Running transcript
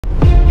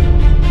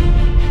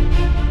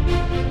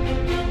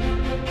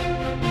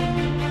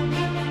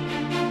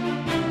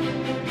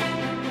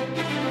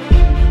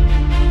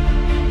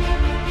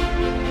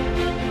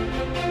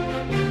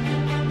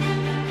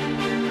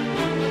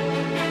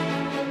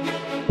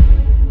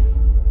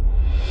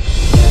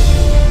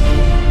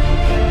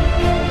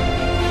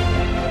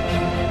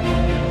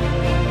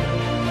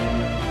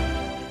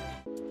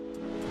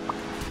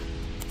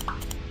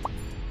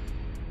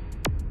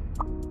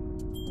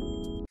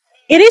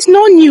It is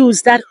no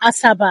news that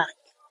Asaba,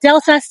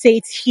 Delta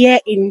State here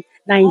in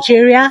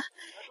Nigeria,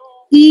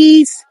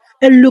 is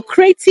a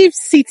lucrative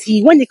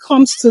city when it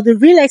comes to the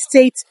real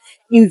estate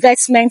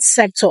investment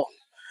sector.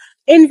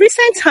 In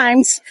recent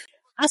times,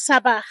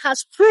 Asaba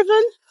has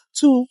proven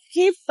to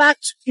give back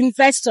to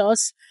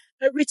investors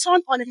a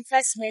return on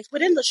investment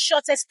within the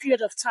shortest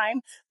period of time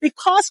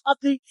because of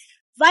the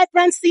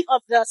vibrancy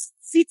of the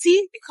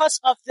city, because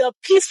of the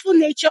peaceful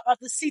nature of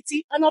the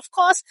city, and of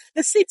course,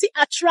 the city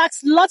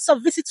attracts lots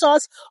of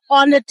visitors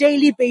on a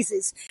daily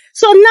basis.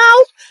 So now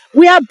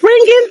we are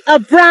bringing a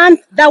brand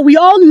that we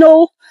all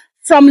know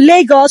from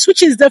Lagos,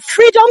 which is the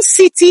Freedom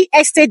City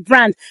Estate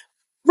brand,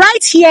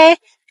 right here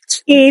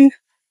in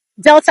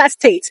Delta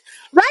State.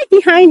 Right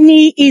behind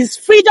me is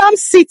Freedom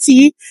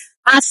City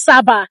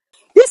Asaba.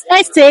 This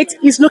estate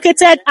is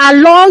located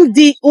along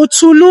the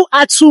Otulu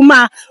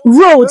Atuma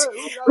road,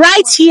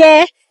 right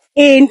here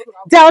in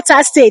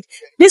Delta State.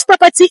 This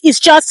property is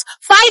just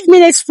 5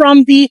 minutes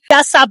from the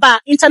Asaba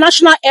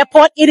International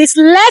Airport. It is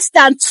less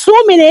than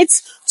 2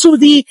 minutes to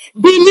the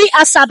Bini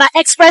Asaba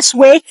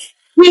Expressway.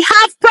 We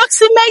have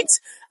proximate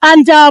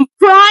and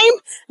prime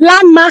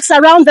landmarks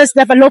around this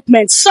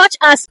development, such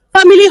as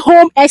family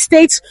home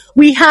estates.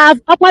 We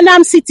have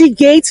Okpanam City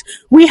Gate.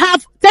 We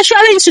have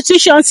tertiary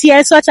institutions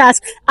here, such as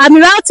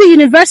Admiralty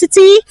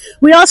University.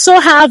 We also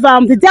have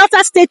the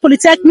Delta State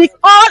Polytechnic,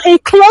 all in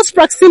close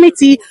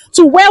proximity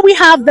to where we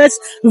have this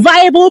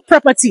viable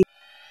property.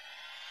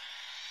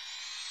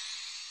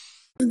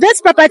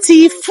 This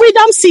property,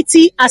 Freedom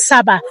City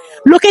Asaba,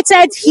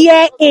 located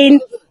here in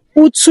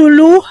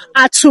Otulu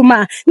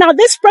Atuma. Now,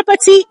 this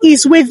property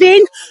is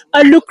within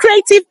a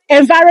lucrative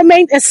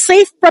environment, a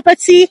safe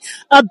property,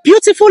 a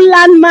beautiful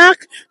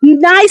landmark,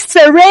 nice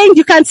terrain.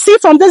 You can see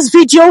from this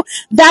video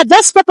that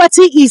this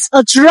property is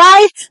a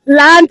dry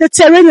land. The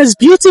terrain is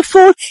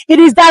beautiful. It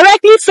is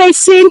directly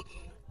facing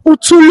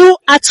Otulu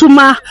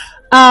Atuma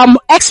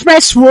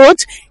Express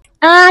Road.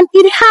 And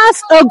it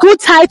has a good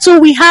title.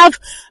 We have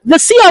the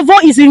C of O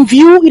is in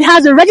view. It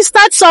has a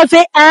registered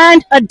survey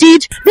and a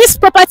deed. This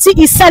property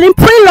is selling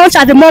pre-launch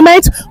at the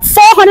moment,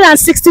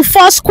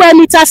 464 square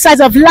meter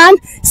size of land,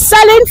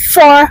 selling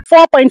for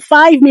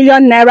 4.5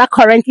 million naira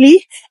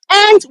currently.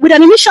 And with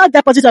an initial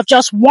deposit of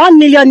just 1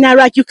 million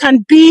naira, you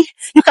can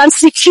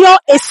secure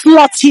a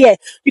slot here.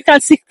 You can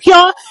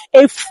secure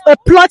a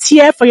plot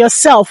here for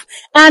yourself,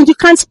 and you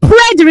can spread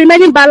the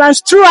remaining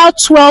balance throughout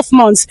 12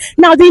 months.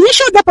 Now, the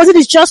initial deposit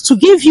is just to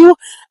give you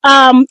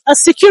a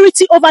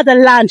security over the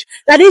land.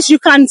 That is, you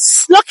can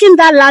lock in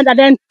that land and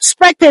then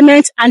spread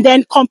payment and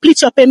then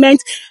complete your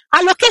payment.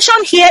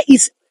 Allocation here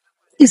is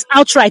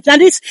outright.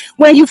 That is,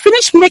 when you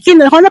finish making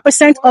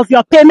 100% of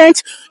your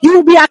payment, you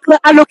will be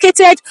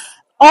allocated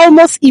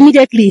almost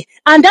immediately,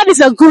 and that is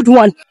a good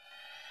one.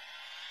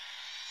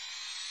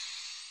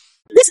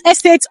 This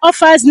estate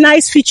offers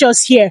nice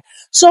features here.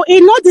 So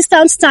in no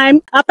distance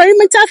time, a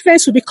perimeter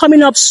fence will be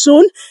coming up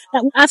soon.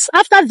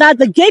 After that,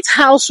 the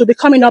gatehouse will be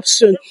coming up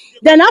soon.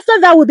 Then after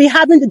that, we'll be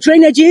having the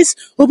drainages.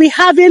 We'll be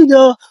having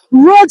the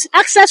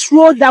access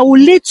road that will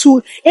lead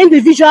to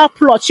individual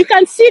plots. You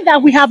can see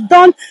that we have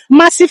done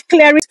massive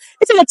clearing.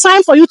 It is a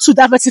time for you to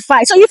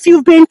diversify. So if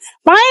you've been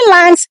buying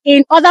lands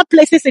in other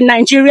places in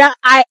Nigeria,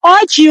 I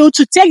urge you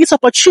to take this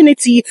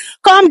opportunity.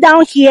 Come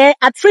down here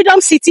at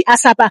Freedom City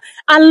Asaba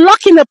and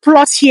lock in a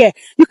plot here.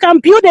 You can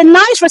build a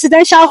nice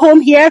residential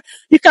home here.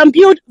 You can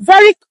build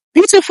very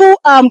beautiful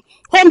home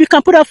you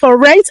can put up for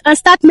rent and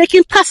start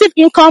making passive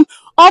income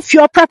off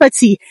your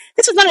property.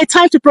 This is not a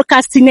time to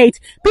procrastinate.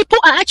 People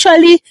are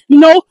actually,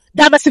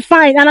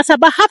 diversifying, and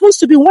Asaba happens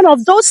to be one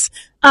of those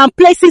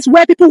places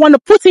where people want to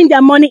put in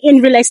their money in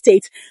real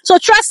estate. So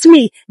trust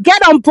me,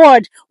 get on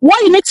board.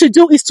 What you need to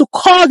do is to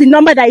call the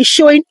number that is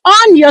showing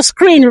on your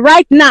screen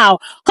right now.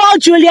 Call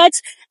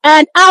Juliet,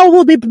 and I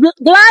will be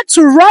glad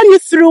to run you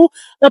through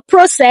the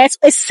process,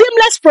 a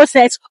seamless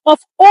process of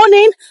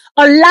owning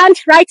a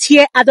land right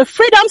here at the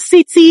Freedom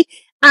City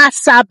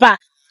Asaba.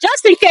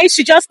 Just in case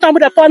you just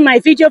stumbled upon my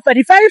video for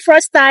the very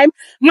first time,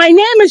 my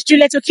name is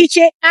Juliet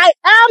Okiche. I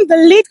am the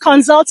lead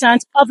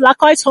consultant of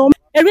Lakoit's Home,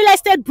 a real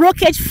estate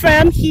brokerage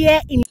firm here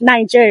in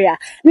Nigeria.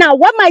 Now,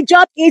 what my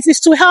job is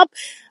to help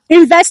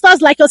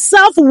investors like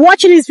yourself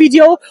watching this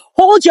video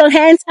hold your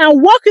hands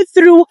and walk you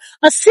through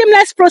a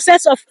seamless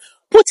process of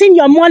putting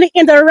your money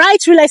in the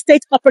right real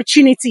estate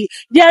opportunity.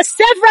 There are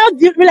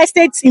several real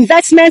estate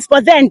investments,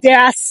 but then there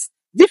are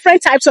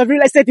different types of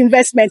real estate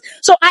investment.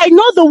 So I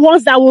know the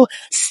ones that will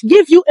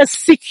give you a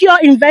secure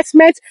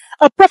investment,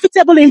 a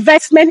profitable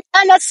investment,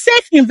 and a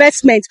safe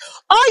investment.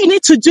 All you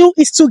need to do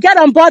is to get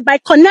on board by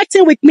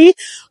connecting with me.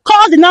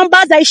 Call the number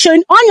that is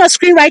showing on your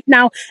screen right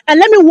now, and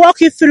let me walk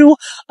you through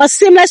a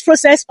seamless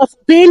process of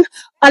being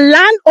a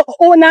land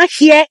owner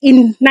here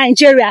in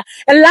Nigeria,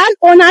 a land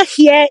owner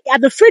here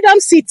at the Freedom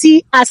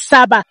City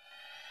Asaba.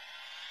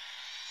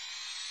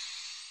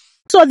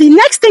 So the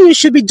next thing you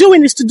should be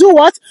doing is to do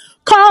what?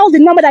 Call the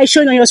number that is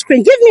showing on your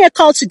screen. Give me a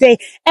call today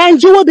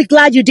and you will be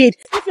glad you did.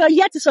 If you're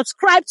yet to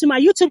subscribe to my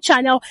YouTube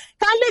channel,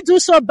 kindly do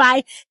so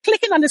by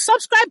clicking on the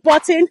subscribe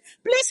button.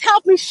 Please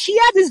help me share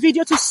this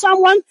video to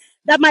someone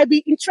that might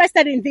be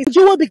interested in this.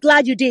 You will be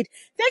glad you did.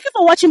 Thank you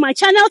for watching my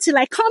channel. Till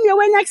I come your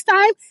way next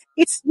time,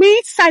 it's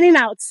me signing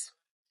out.